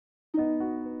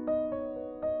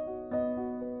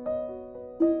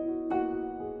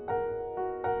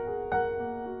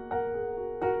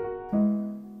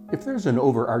If there's an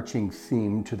overarching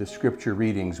theme to the scripture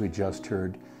readings we just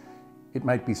heard, it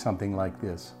might be something like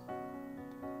this.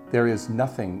 There is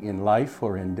nothing in life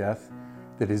or in death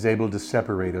that is able to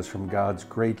separate us from God's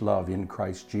great love in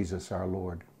Christ Jesus our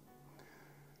Lord.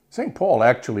 St. Paul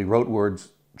actually wrote words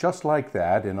just like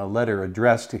that in a letter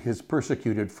addressed to his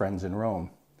persecuted friends in Rome.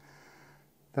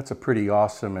 That's a pretty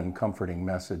awesome and comforting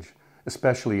message,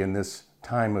 especially in this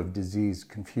time of disease,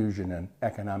 confusion, and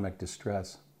economic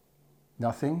distress.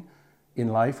 Nothing in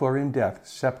life or in death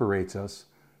separates us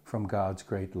from God's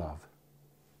great love.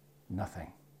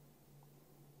 Nothing.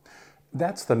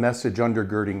 That's the message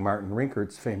undergirding Martin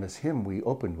Rinkert's famous hymn we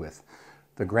opened with,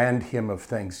 the grand hymn of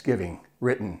thanksgiving,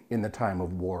 written in the time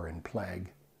of war and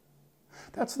plague.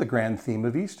 That's the grand theme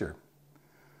of Easter.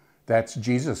 That's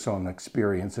Jesus' own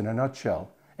experience in a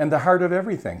nutshell, and the heart of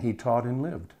everything he taught and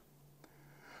lived.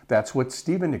 That's what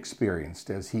Stephen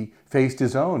experienced as he faced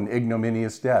his own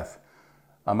ignominious death,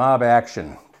 a mob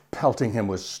action pelting him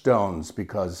with stones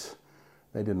because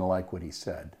they didn't like what he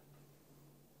said.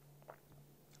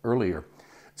 Earlier,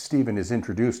 Stephen is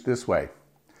introduced this way.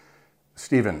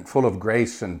 Stephen, full of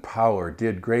grace and power,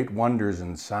 did great wonders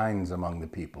and signs among the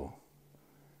people.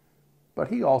 But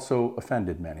he also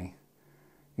offended many,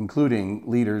 including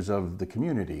leaders of the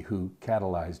community who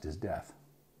catalyzed his death.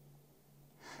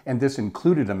 And this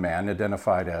included a man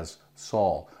identified as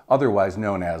Saul, otherwise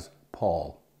known as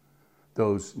Paul.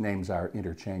 Those names are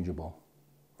interchangeable.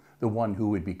 The one who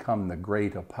would become the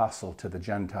great apostle to the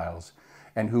Gentiles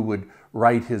and who would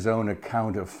write his own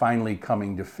account of finally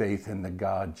coming to faith in the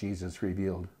God Jesus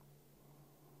revealed.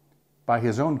 By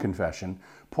his own confession,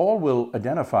 Paul will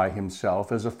identify himself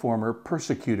as a former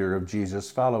persecutor of Jesus'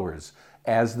 followers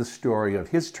as the story of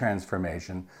his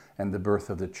transformation and the birth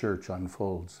of the church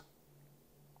unfolds.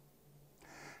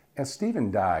 As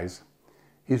Stephen dies,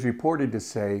 he's reported to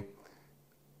say,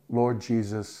 "Lord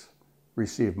Jesus,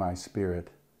 receive my spirit,"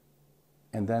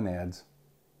 and then adds,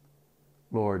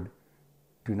 "Lord,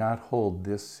 do not hold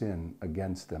this sin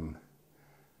against them,"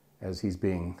 as he's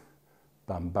being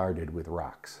bombarded with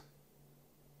rocks.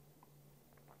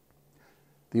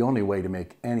 The only way to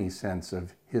make any sense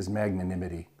of his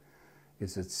magnanimity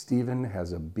is that Stephen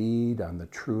has a bead on the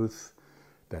truth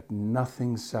that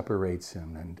nothing separates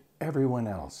him and everyone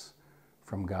else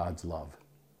from God's love.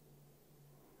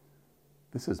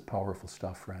 This is powerful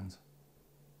stuff, friends.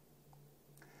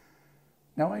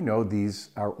 Now, I know these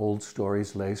are old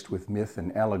stories laced with myth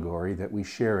and allegory that we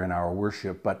share in our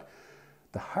worship, but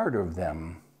the heart of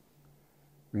them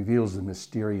reveals the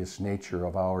mysterious nature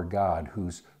of our God,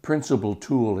 whose principal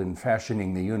tool in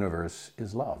fashioning the universe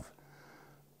is love.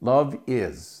 Love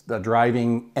is the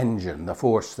driving engine, the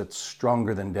force that's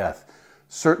stronger than death,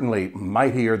 certainly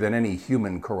mightier than any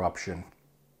human corruption.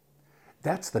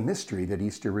 That's the mystery that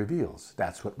Easter reveals.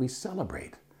 That's what we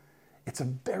celebrate. It's a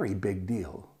very big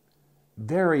deal,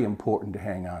 very important to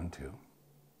hang on to,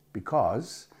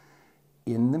 because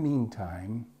in the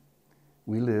meantime,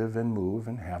 we live and move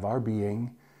and have our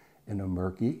being in a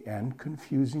murky and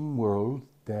confusing world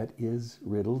that is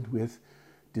riddled with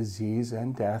disease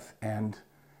and death and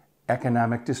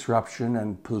economic disruption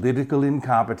and political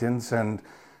incompetence and,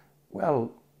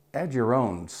 well, add your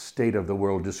own state of the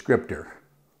world descriptor.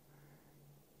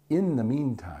 In the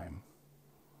meantime,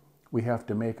 we have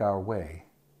to make our way,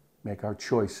 make our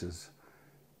choices,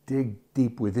 dig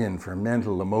deep within for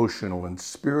mental, emotional, and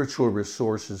spiritual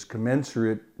resources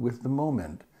commensurate with the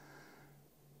moment.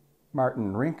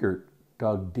 Martin Rinkert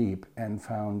dug deep and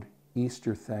found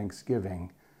Easter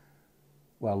thanksgiving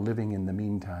while living in the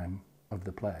meantime of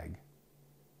the plague.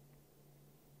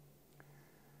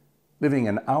 Living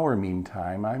in our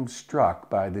meantime, I'm struck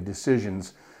by the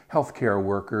decisions healthcare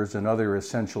workers and other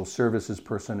essential services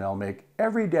personnel make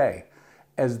every day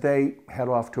as they head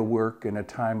off to work in a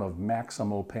time of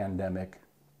maximal pandemic.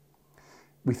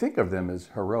 We think of them as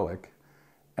heroic,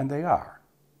 and they are.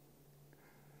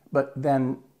 But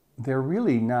then they're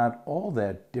really not all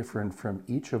that different from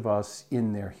each of us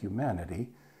in their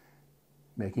humanity,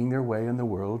 making their way in the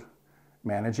world,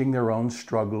 managing their own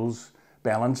struggles,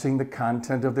 balancing the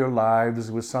content of their lives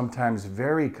with sometimes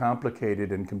very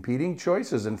complicated and competing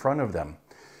choices in front of them.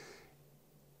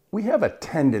 We have a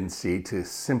tendency to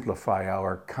simplify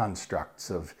our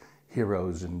constructs of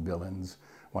heroes and villains.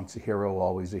 Once a hero,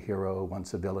 always a hero.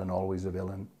 Once a villain, always a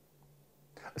villain.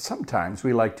 Sometimes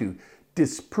we like to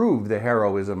disprove the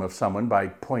heroism of someone by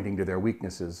pointing to their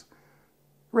weaknesses.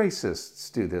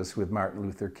 Racists do this with Martin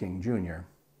Luther King Jr.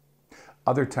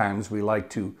 Other times we like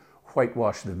to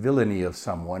whitewash the villainy of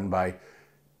someone by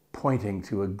pointing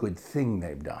to a good thing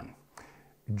they've done.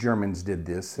 Germans did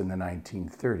this in the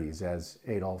 1930s as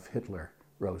Adolf Hitler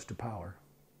rose to power.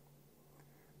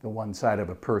 The one side of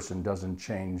a person doesn't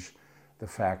change the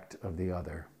fact of the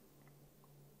other.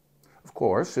 Of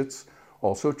course, it's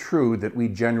also true that we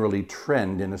generally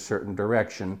trend in a certain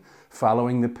direction,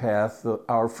 following the path that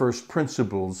our first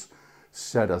principles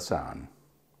set us on.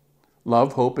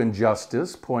 Love, hope, and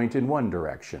justice point in one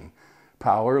direction.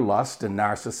 Power, lust, and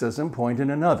narcissism point in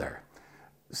another.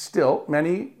 Still,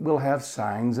 many will have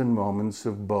signs and moments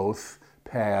of both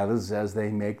paths as they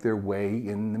make their way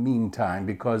in the meantime,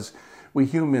 because we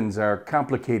humans are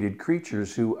complicated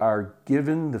creatures who are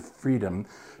given the freedom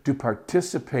to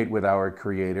participate with our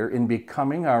Creator in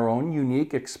becoming our own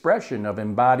unique expression of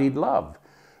embodied love,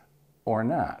 or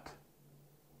not.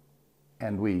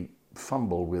 And we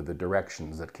fumble with the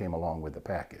directions that came along with the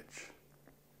package.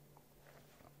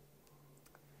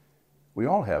 We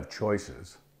all have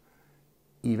choices,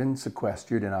 even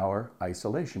sequestered in our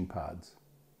isolation pods.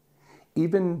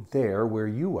 Even there where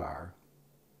you are,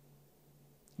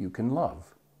 you can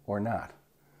love or not.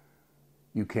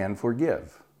 You can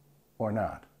forgive or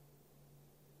not.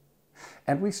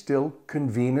 And we still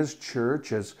convene as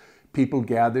church, as people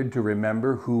gathered to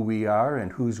remember who we are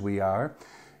and whose we are,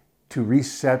 to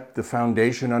reset the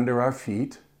foundation under our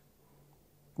feet.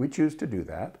 We choose to do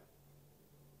that.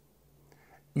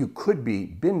 You could be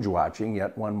binge watching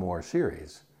yet one more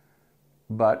series,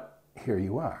 but here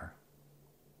you are.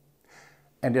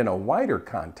 And in a wider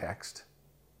context,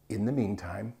 in the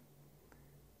meantime,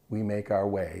 we make our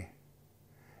way.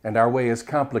 And our way is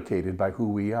complicated by who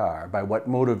we are, by what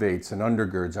motivates and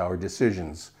undergirds our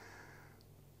decisions.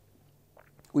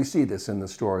 We see this in the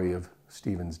story of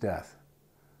Stephen's death,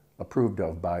 approved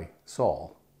of by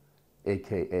Saul,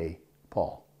 aka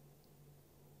Paul.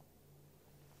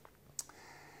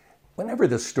 Whenever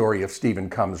the story of Stephen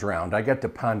comes around, I get to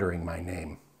pondering my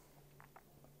name.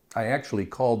 I actually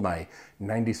called my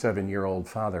 97-year-old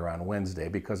father on Wednesday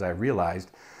because I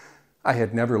realized I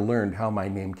had never learned how my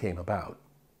name came about.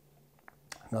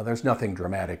 Now, there's nothing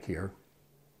dramatic here.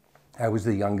 I was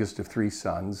the youngest of 3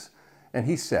 sons, and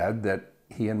he said that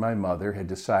he and my mother had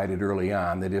decided early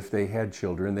on that if they had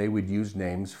children, they would use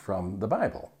names from the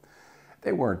Bible.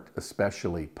 They weren't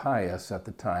especially pious at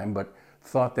the time, but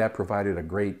thought that provided a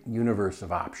great universe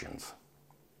of options.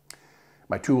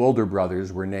 My 2 older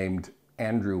brothers were named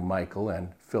Andrew Michael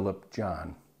and Philip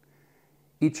John.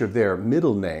 Each of their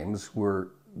middle names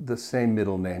were the same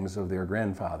middle names of their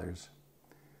grandfathers.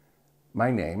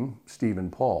 My name, Stephen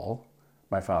Paul,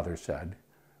 my father said,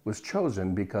 was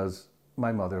chosen because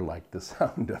my mother liked the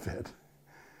sound of it.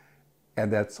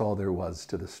 And that's all there was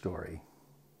to the story.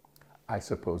 I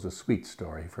suppose a sweet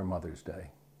story for Mother's Day.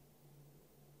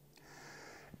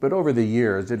 But over the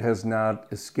years, it has not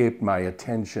escaped my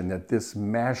attention that this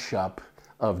mashup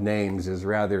of names is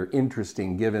rather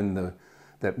interesting, given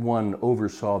that one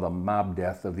oversaw the mob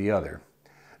death of the other.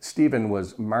 Stephen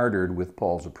was martyred with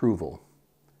Paul's approval.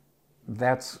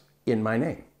 That's in my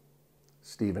name,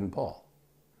 Stephen Paul.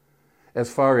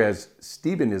 As far as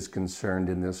Stephen is concerned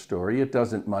in this story, it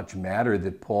doesn't much matter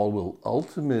that Paul will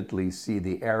ultimately see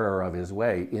the error of his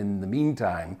way. In the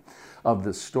meantime of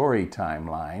the story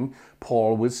timeline,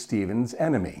 Paul was Stephen's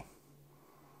enemy.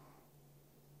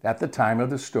 At the time of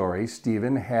the story,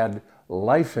 Stephen had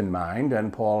life in mind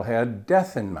and Paul had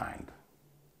death in mind.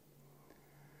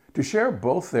 To share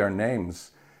both their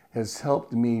names has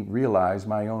helped me realize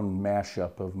my own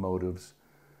mashup of motives,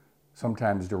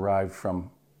 sometimes derived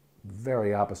from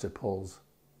very opposite poles.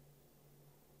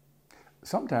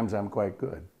 Sometimes I'm quite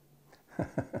good.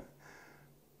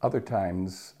 Other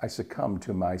times I succumb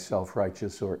to my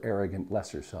self-righteous or arrogant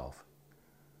lesser self.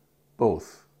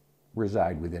 Both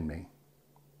reside within me.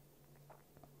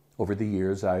 Over the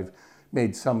years, I've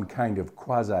made some kind of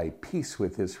quasi-peace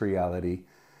with this reality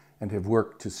and have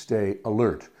worked to stay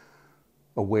alert,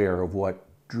 aware of what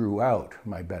drew out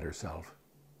my better self.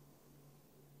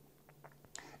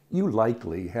 You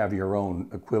likely have your own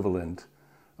equivalent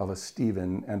of a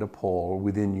Stephen and a Paul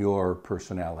within your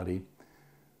personality,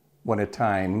 one at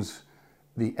times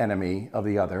the enemy of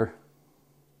the other.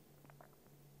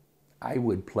 I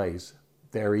would place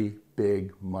very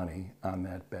big money on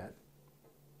that bet.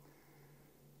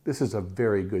 This is a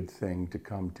very good thing to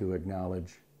come to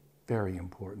acknowledge, very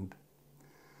important.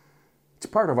 It's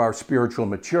part of our spiritual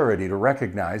maturity to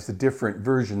recognize the different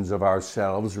versions of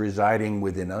ourselves residing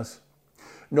within us.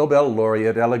 Nobel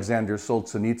laureate Alexander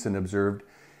Solzhenitsyn observed,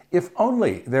 "If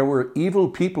only there were evil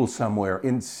people somewhere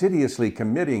insidiously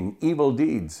committing evil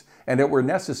deeds, and it were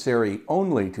necessary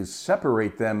only to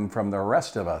separate them from the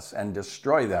rest of us and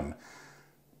destroy them.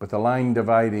 But the line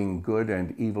dividing good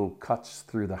and evil cuts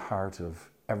through the heart of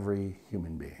every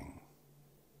human being."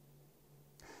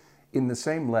 In the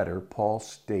same letter, Paul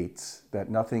states that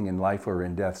nothing in life or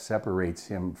in death separates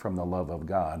him from the love of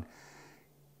God.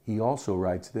 He also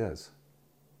writes this: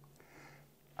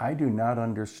 I do not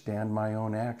understand my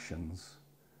own actions,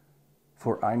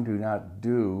 for I do not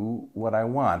do what I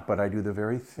want, but I do the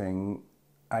very thing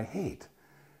I hate.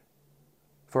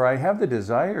 For I have the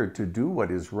desire to do what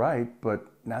is right, but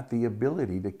not the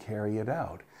ability to carry it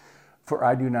out. For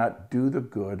I do not do the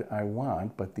good I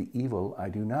want, but the evil I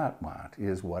do not want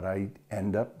is what I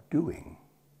end up doing.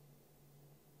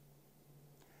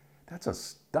 That's a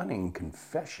stunning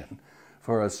confession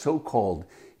for a so-called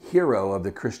hero of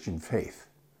the Christian faith.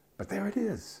 But there it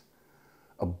is,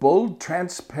 a bold,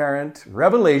 transparent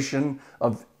revelation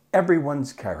of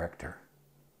everyone's character.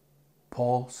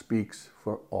 Paul speaks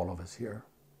for all of us here.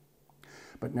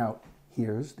 But now,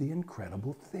 here's the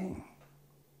incredible thing.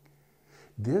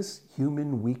 This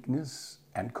human weakness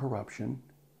and corruption,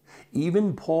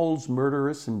 even Paul's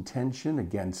murderous intention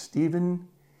against Stephen,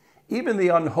 even the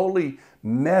unholy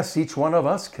mess each one of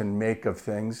us can make of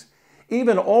things,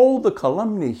 even all the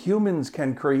calumny humans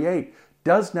can create,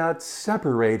 does not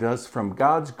separate us from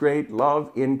God's great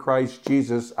love in Christ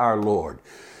Jesus our Lord.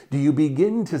 Do you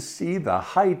begin to see the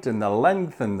height and the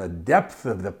length and the depth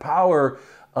of the power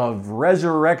of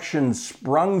resurrection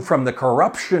sprung from the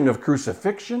corruption of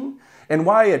crucifixion? And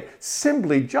why it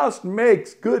simply just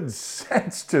makes good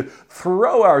sense to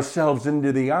throw ourselves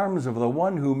into the arms of the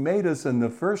one who made us in the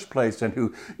first place and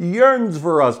who yearns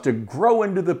for us to grow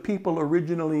into the people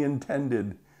originally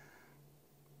intended.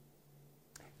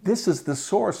 This is the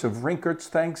source of Rinkert's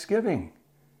thanksgiving.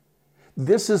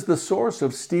 This is the source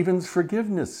of Stephen's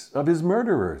forgiveness of his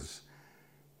murderers.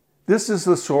 This is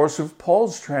the source of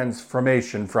Paul's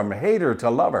transformation from hater to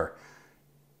lover.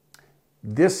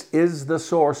 This is the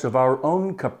source of our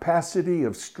own capacity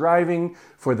of striving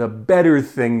for the better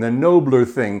thing, the nobler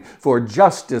thing, for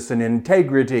justice and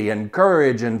integrity and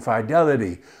courage and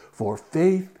fidelity, for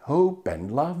faith, hope, and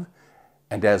love.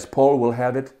 And as Paul will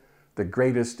have it, the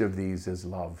greatest of these is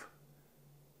love,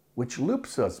 which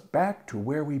loops us back to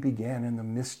where we began in the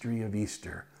mystery of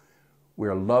Easter,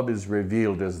 where love is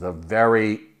revealed as the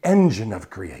very engine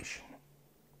of creation.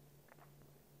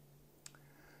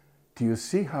 Do you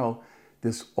see how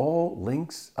this all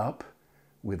links up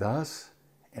with us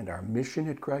and our mission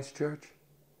at Christ Church?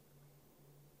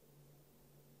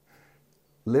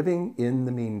 Living in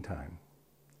the meantime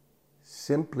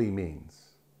simply means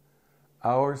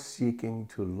our seeking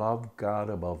to love God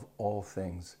above all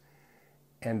things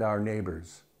and our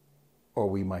neighbors, or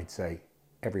we might say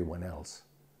everyone else,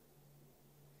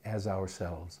 as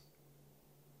ourselves.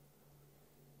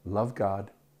 Love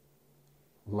God,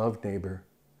 love neighbor,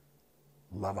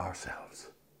 love ourselves.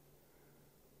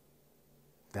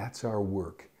 That's our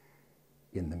work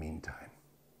in the meantime.